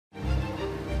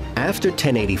After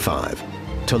 1085,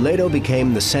 Toledo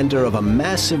became the center of a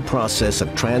massive process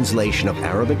of translation of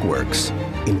Arabic works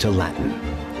into Latin.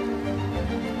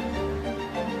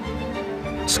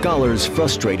 Scholars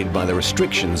frustrated by the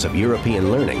restrictions of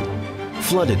European learning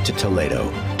flooded to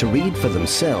Toledo to read for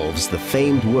themselves the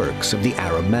famed works of the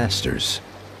Arab masters.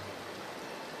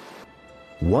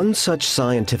 One such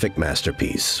scientific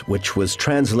masterpiece, which was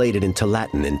translated into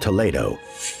Latin in Toledo,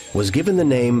 was given the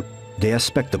name De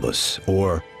Aspectibus,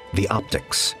 or the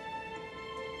Optics.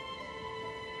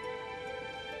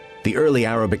 The early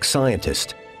Arabic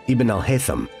scientist, Ibn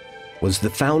al-Haytham, was the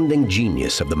founding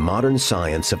genius of the modern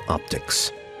science of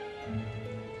optics.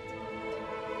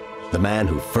 The man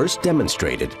who first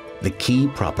demonstrated the key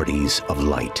properties of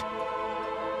light.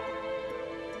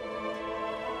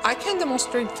 I can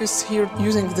demonstrate this here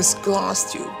using this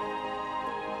glass tube.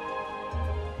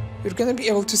 You're going to be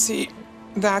able to see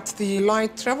that the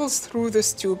light travels through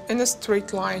this tube in a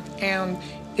straight line and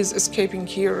is escaping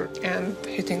here and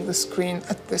hitting the screen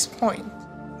at this point.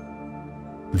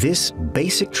 This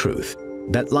basic truth,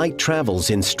 that light travels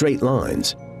in straight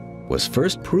lines, was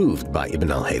first proved by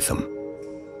Ibn al-Haytham.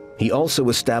 He also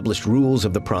established rules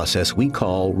of the process we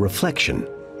call reflection.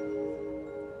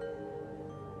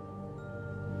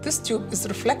 This tube is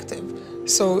reflective,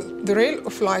 so the rail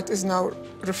of light is now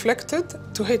reflected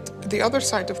to hit the other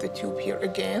side of the tube here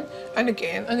again and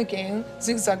again and again,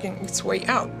 zigzagging its way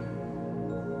out.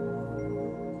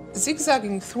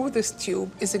 Zigzagging through this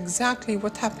tube is exactly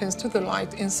what happens to the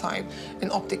light inside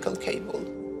an optical cable.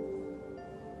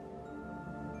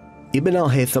 Ibn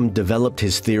al-Haytham developed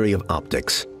his theory of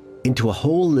optics into a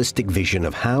holistic vision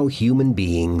of how human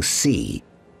beings see.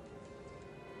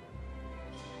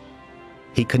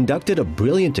 He conducted a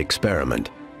brilliant experiment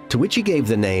to which he gave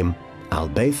the name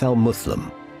al-Bayt al-Muthlam,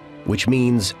 which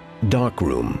means dark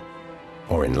room,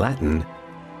 or in Latin,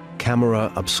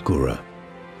 camera obscura.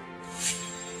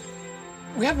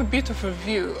 We have a beautiful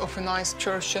view of a nice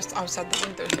church just outside the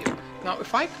window here. Now,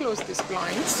 if I close these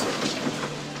blinds,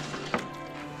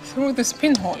 through this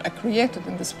pinhole I created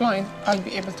in this blind, I'll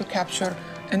be able to capture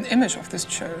an image of this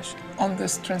church on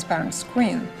this transparent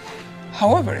screen.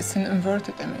 However, it's an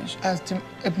inverted image. As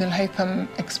Ibn al-Haytham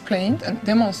explained and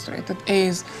demonstrated,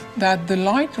 is that the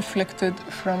light reflected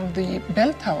from the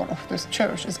bell tower of this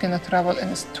church is going to travel in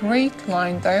a straight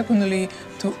line diagonally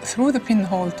through the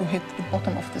pinhole to hit the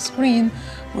bottom of the screen,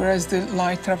 whereas the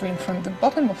light traveling from the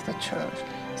bottom of the church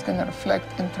is going to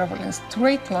reflect and travel in a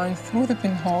straight line through the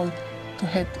pinhole to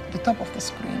hit the top of the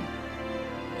screen.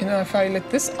 You know, if I let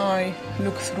this eye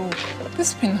look through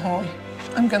this pinhole,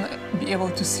 I'm going to be able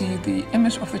to see the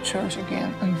image of the church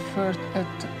again and invert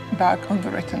it back on the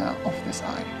retina of this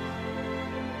eye.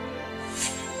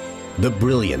 The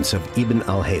brilliance of Ibn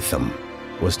al-Haytham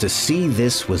was to see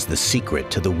this was the secret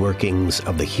to the workings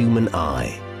of the human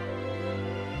eye.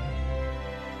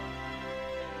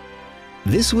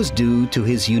 This was due to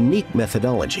his unique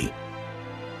methodology.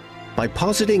 By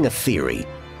positing a theory,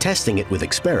 testing it with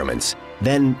experiments,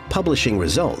 then publishing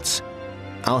results,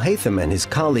 al-Haytham and his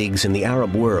colleagues in the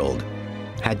Arab world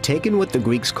had taken what the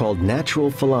Greeks called natural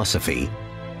philosophy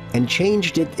and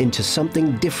changed it into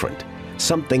something different,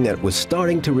 something that was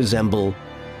starting to resemble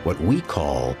what we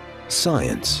call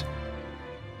science.